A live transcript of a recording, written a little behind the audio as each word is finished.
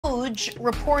Woj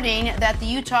reporting that the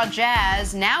Utah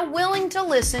Jazz now willing to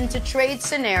listen to trade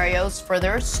scenarios for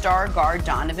their star guard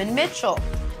Donovan Mitchell.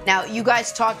 Now, you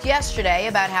guys talked yesterday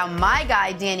about how my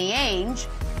guy Danny Ainge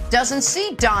doesn't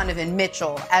see Donovan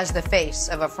Mitchell as the face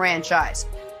of a franchise.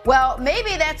 Well,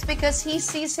 maybe that's because he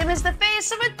sees him as the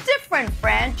face of a different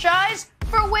franchise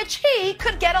for which he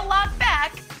could get a lot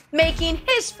back, making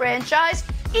his franchise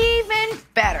even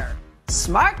better.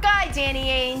 Smart guy, Danny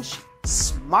Ainge.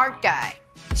 Smart guy.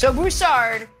 So,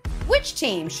 Broussard, which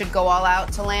team should go all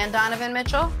out to land Donovan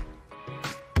Mitchell?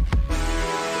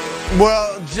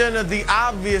 Well, Jenna, the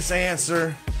obvious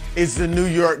answer is the New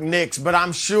York Knicks, but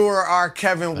I'm sure our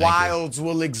Kevin Wildes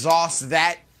will exhaust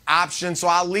that option, so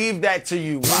I'll leave that to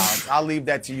you, Wildes. I'll leave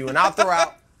that to you. And I'll throw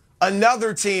out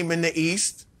another team in the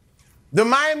East, the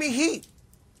Miami Heat.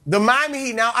 The Miami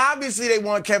Heat. Now, obviously, they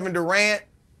want Kevin Durant.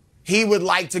 He would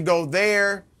like to go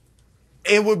there.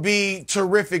 It would be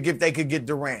terrific if they could get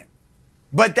Durant.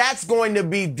 But that's going to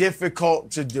be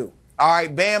difficult to do. All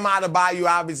right, Bam Adebayo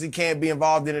obviously can't be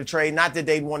involved in a trade. Not that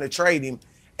they'd want to trade him.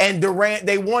 And Durant,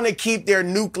 they want to keep their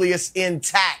nucleus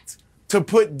intact to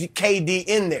put KD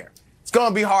in there. It's going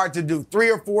to be hard to do.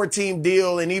 3 or 4 team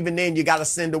deal, and even then you got to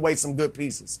send away some good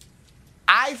pieces.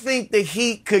 I think the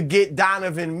Heat could get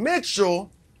Donovan Mitchell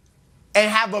and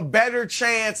have a better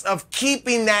chance of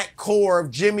keeping that core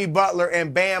of Jimmy Butler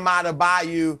and Bam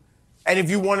Adebayo. And if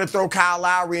you want to throw Kyle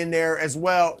Lowry in there as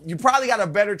well, you probably got a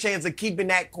better chance of keeping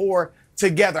that core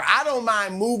together. I don't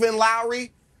mind moving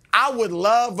Lowry. I would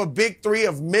love a big three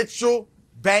of Mitchell,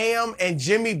 Bam, and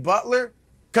Jimmy Butler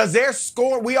because they're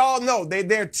scoring. We all know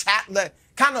they're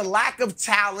kind of lack of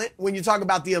talent when you talk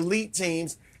about the elite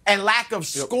teams and lack of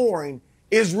scoring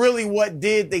is really what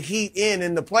did the Heat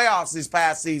in the playoffs this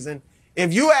past season.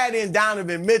 If you add in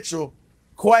Donovan Mitchell,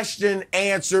 question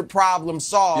answered, problem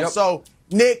solved. So,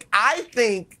 Nick, I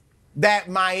think that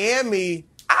Miami,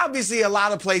 obviously a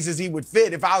lot of places he would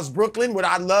fit. If I was Brooklyn, would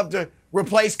I love to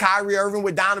replace Kyrie Irving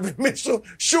with Donovan Mitchell?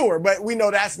 Sure, but we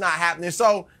know that's not happening.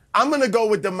 So I'm going to go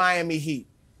with the Miami Heat.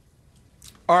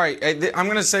 All right, I'm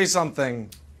going to say something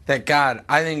that, God,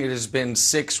 I think it has been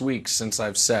 6 weeks since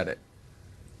I've said it.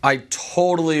 I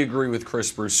totally agree with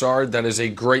Chris Broussard. That is a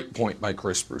great point by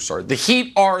Chris Broussard. The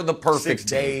Heat are the perfect 6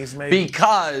 days, maybe.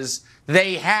 Because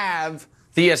they have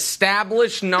the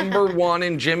established number one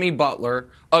in Jimmy Butler,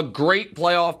 a great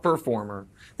playoff performer.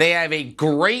 They have a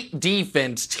great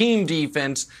defense, team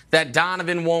defense, that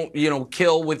Donovan won't,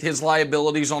 kill with his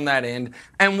liabilities on that end.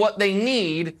 And what they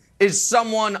need is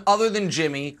someone other than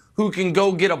Jimmy who can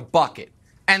go get a bucket.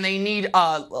 And they need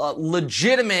a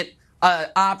legitimate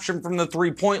option from the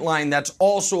three-point line that's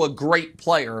also a great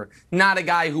player, not a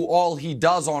guy who all he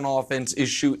does on offense is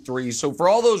shoot threes. So for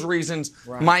all those reasons,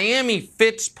 Miami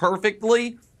fits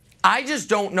perfectly. I just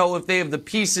don't know if they have the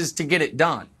pieces to get it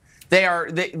done. They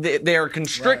are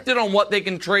constricted on what they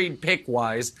can trade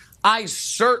pick-wise. I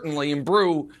certainly, and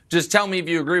Brew, just tell me if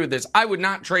you agree with this, I would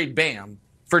not trade Bam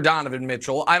for Donovan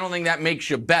Mitchell. I don't think that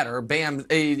makes you better. Bam,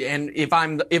 and if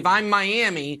I'm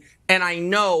Miami and I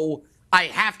know I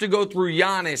have to go through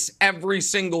Giannis every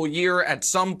single year at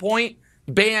some point,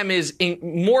 Bam is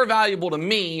more valuable to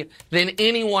me than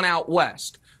anyone out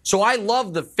west. So I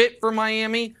love the fit for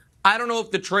Miami. I don't know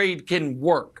if the trade can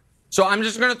work. So I'm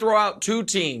just going to throw out 2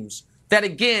 teams that,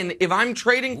 again, if I'm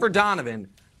trading for Donovan,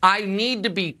 I need to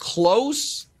be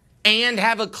close and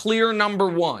have a clear number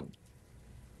one.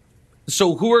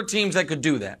 So who are teams that could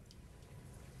do that?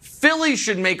 Philly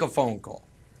should make a phone call.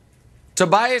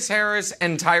 Tobias Harris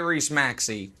and Tyrese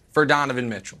Maxey for Donovan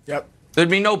Mitchell. Yep. There'd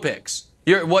be no picks.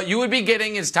 What you would be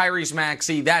getting is Tyrese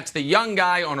Maxey. That's the young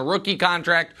guy on a rookie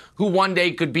contract who one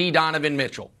day could be Donovan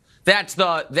Mitchell. That's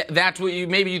what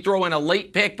maybe you throw in a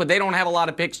late pick, but they don't have a lot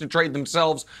of picks to trade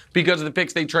themselves because of the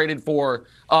picks they traded for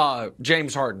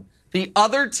James Harden. The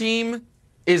other team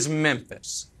is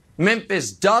Memphis.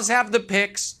 Memphis does have the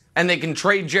picks, and they can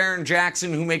trade Jaren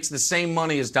Jackson, who makes the same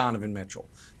money as Donovan Mitchell.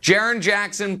 Jaren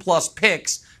Jackson plus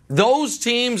picks. Those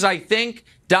teams, I think,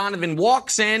 Donovan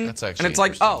walks in, and it's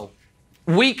like, oh,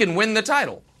 we can win the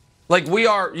title. Like we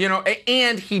are,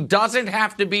 and he doesn't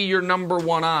have to be your number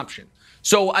one option.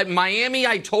 So Miami,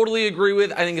 I totally agree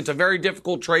with. I think it's a very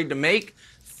difficult trade to make.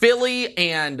 Philly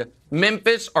and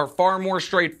Memphis are far more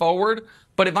straightforward.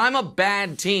 But if I'm a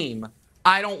bad team,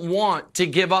 I don't want to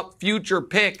give up future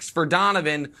picks for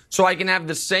Donovan so I can have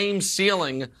the same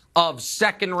ceiling of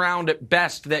second round at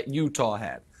best that Utah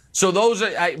had. So those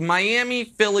are Miami,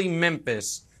 Philly,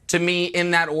 Memphis, to me, in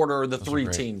that order, are the 3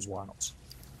 teams, Wildes.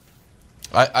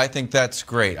 I think that's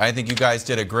great. I think you guys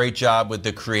did a great job with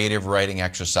the creative writing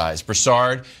exercise.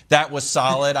 Broussard, that was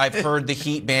solid. I've heard the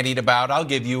heat bandied about. I'll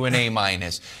give you an A-.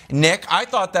 Nick, I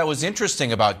thought that was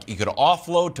interesting about you could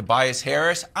offload Tobias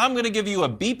Harris. I'm going to give you a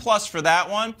B+ for that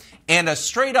one and a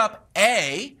straight up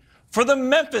A for the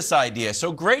Memphis idea.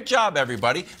 So great job,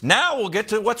 everybody. Now we'll get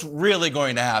to what's really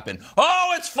going to happen.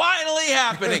 Oh, it's finally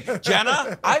happening.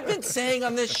 Jenna, I've been saying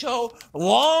on this show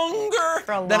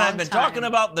longer than I've been talking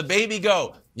about the baby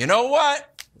goat. You know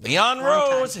what? Leon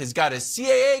Rose has got his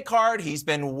CAA card. He's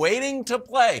been waiting to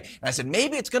play. And I said,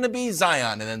 maybe it's going to be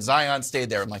Zion. And then Zion stayed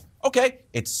there. I'm like, okay,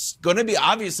 it's going to be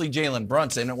obviously Jalen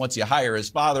Brunson once you hire his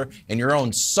father and your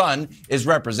own son is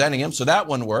representing him. So that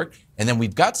one worked. And then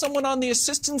we've got someone on the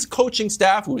assistants coaching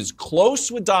staff who is close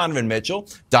with Donovan Mitchell.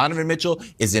 Donovan Mitchell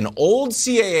is an old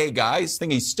CAA guy. I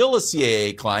think he's still a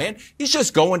CAA client. He's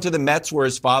just going to the Mets where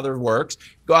his father works.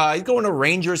 He's going to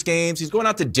Rangers games. He's going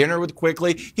out to dinner with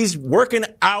Quickly. He's working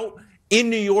out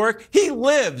in New York. He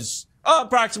lives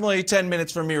approximately 10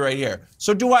 minutes from me right here.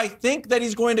 So do I think that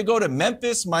he's going to go to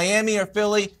Memphis, Miami, or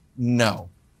Philly? No.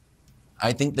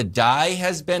 I think the die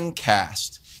has been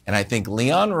cast. And I think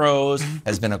Leon Rose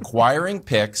has been acquiring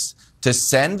picks to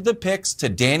send the picks to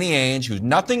Danny Ainge, who's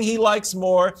nothing he likes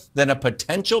more than a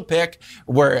potential pick,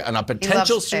 and a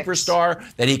potential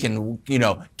superstar that he can,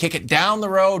 kick it down the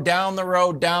road,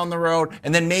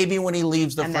 and then maybe when he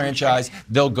leaves the franchise,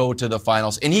 they'll go to the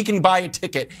finals. And he can buy a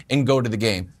ticket and go to the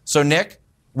game. So, Nick,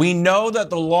 we know that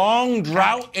the long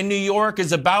drought in New York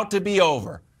is about to be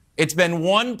over. It's been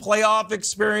one playoff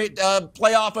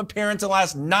appearance in the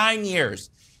last 9 years.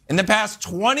 In the past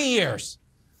 20 years,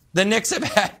 the Knicks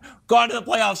have gone to the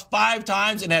playoffs 5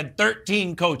 times and had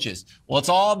 13 coaches. Well, it's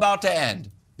all about to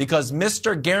end because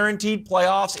Mr. Guaranteed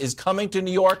Playoffs is coming to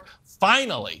New York.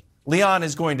 Finally, Leon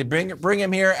is going to bring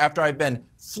him here after I've been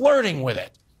flirting with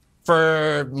it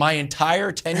for my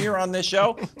entire tenure on this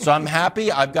show. So I'm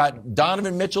happy. I've got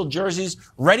Donovan Mitchell jerseys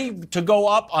ready to go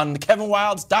up on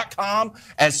kevinwilds.com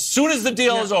as soon as the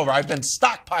deal is over. I've been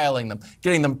stockpiling them,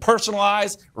 getting them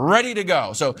personalized, ready to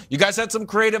go. So you guys had some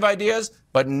creative ideas,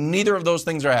 but neither of those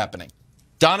things are happening.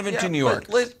 Donovan to New York.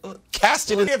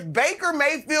 Cast it. If Baker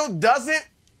Mayfield doesn't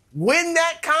win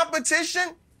that competition,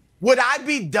 would I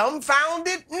be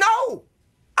dumbfounded? No,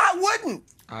 I wouldn't.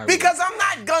 Because I'm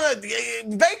not going to.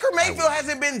 Baker Mayfield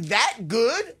hasn't been that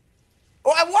good.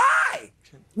 Why?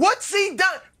 What's he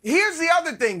done? Here's the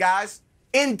other thing, guys.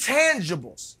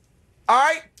 Intangibles. All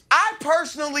right? I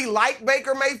personally like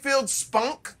Baker Mayfield's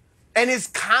spunk and his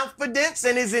confidence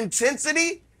and his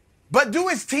intensity. But do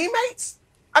his teammates?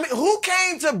 I mean, who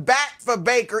came to bat for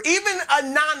Baker, even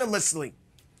anonymously,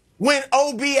 when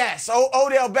OBS,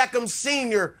 Odell Beckham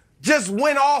Sr., just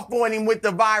went off on him with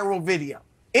the viral video?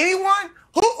 Anyone?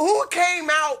 Who came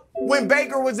out when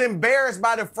Baker was embarrassed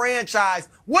by the franchise?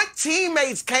 What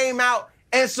teammates came out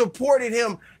and supported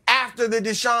him after the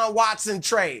Deshaun Watson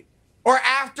trade or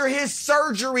after his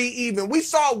surgery even? We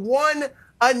saw one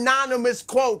anonymous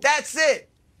quote. That's it.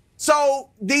 So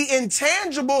the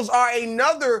intangibles are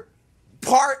another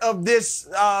part of this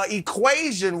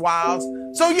equation, Wilds.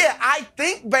 So, yeah, I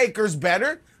think Baker's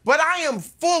better, but I am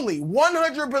fully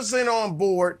 100% on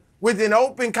board with an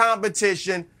open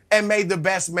competition and made the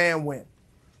best man win.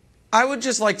 I would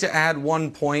just like to add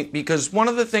one point because one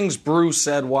of the things Bruce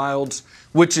said, Wilds,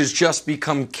 which has just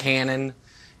become canon,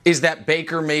 is that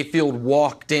Baker Mayfield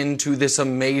walked into this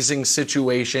amazing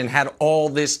situation, had all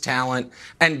this talent,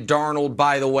 and Darnold,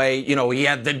 by the way, he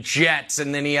had the Jets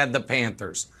and then he had the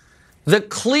Panthers. The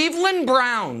Cleveland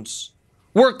Browns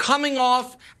were coming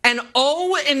off an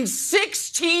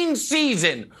 0-16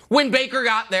 season when Baker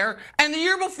got there, and the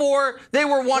year before they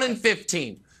were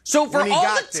 1-15. So for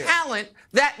all the talent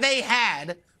that they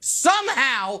had,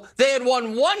 somehow they had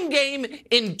won one game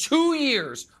in 2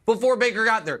 years before Baker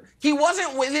got there.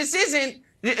 This isn't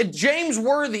James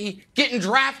Worthy getting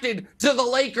drafted to the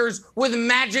Lakers with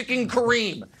Magic and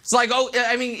Kareem. It's like,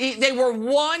 they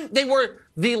were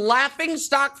the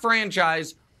laughingstock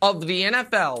franchise of the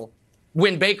NFL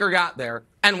when Baker got there.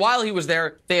 And while he was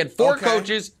there, they had 4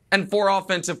 coaches and 4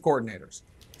 offensive coordinators.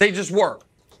 They just were.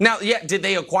 Now, did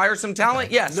they acquire some talent?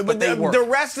 Yes, but they were. The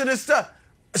rest of the stuff,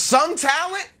 some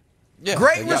talent,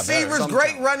 great receivers,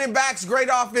 great running backs, great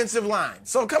offensive line.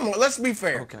 So come on, let's be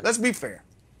fair. Okay. Let's be fair.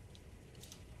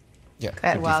 Yeah. Go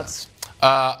ahead, Wilds.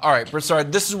 All right,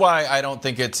 Broussard, this is why I don't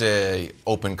think it's a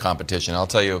open competition. I'll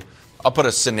tell you, I'll put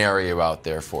a scenario out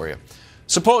there for you.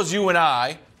 Suppose you and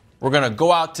I were going to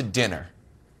go out to dinner,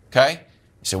 okay?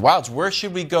 You say, Wilds, where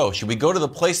should we go? Should we go to the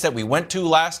place that we went to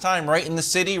last time, right in the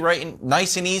city,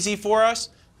 nice and easy for us?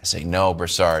 I say, no,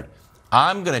 Broussard.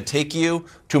 I'm going to take you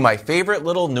to my favorite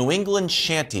little New England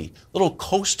shanty, little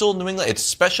coastal New England. It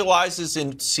specializes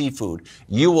in seafood.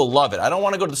 You will love it. I don't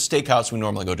want to go to the steakhouse we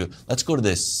normally go to. Let's go to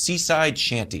this seaside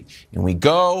shanty. And we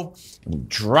go, and we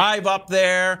drive up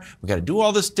there. We got to do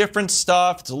all this different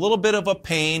stuff. It's a little bit of a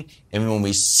pain. And when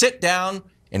we sit down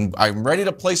and I'm ready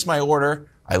to place my order,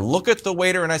 I look at the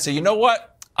waiter and I say, you know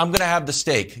what? I'm going to have the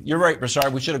steak. You're right,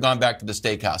 Broussard. We should have gone back to the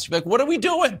steakhouse. You're like, what are we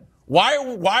doing? Why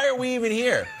are we even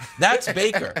here? That's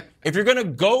Baker. If you're going to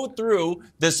go through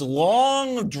this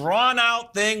long,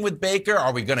 drawn-out thing with Baker,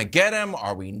 are we going to get him?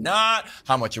 Are we not?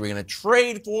 How much are we going to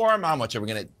trade for him? How much are we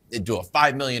going to do a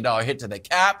 $5 million hit to the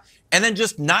cap? And then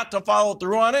just not to follow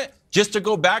through on it? Just to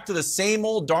go back to the same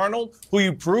old Darnold, who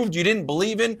you proved you didn't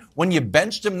believe in when you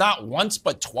benched him not once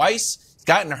but twice? He's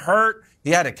gotten hurt. He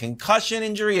had a concussion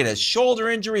injury, he had a shoulder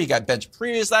injury, he got benched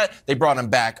previous to that. They brought him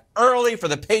back early for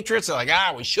the Patriots. They're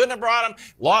like, we shouldn't have brought him.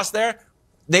 Lost there.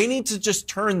 They need to just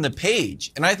turn the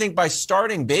page. And I think by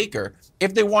starting Baker,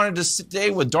 if they wanted to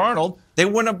stay with Darnold, they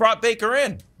wouldn't have brought Baker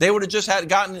in. They would have just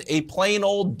gotten a plain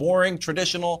old, boring,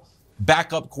 traditional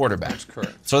backup quarterback. That's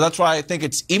correct. So that's why I think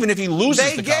it's, even if he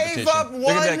loses the competition, they're going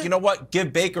to be like, you know what,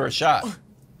 give Baker a shot.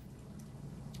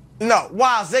 No,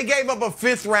 Wiles, they gave up a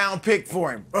 5th-round pick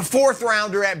for him, a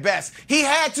 4th-rounder at best. He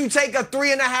had to take a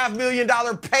 $3.5 million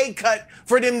pay cut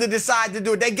for them to decide to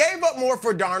do it. They gave up more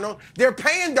for Darnold. They're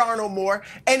paying Darnold more.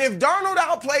 And if Darnold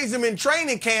outplays him in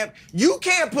training camp, you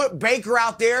can't put Baker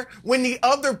out there when the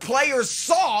other players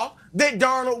saw that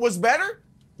Darnold was better.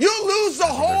 You'll lose the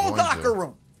whole locker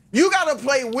room. You got to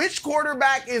play which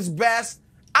quarterback is best.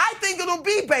 I think it'll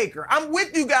be Baker. I'm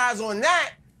with you guys on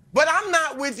that, but I'm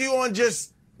not with you on just,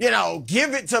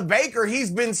 give it to Baker. He's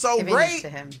been so great.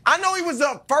 I know he was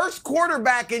the first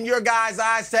quarterback in your guys'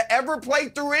 eyes to ever play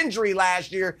through injury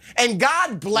last year, and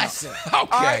God bless him. Okay.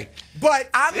 Right?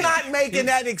 But I'm not making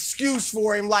that excuse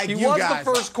for him like you guys. He was the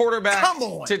first quarterback to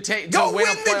win a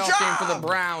playoff game for the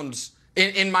Browns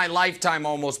in my lifetime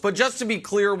almost. But just to be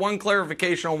clear, one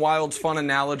clarification on Wild's fun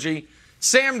analogy.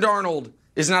 Sam Darnold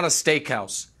is not a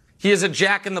steakhouse. He is a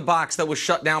Jack in the Box that was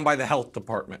shut down by the health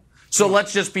department. So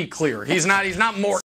let's just be clear. He's not more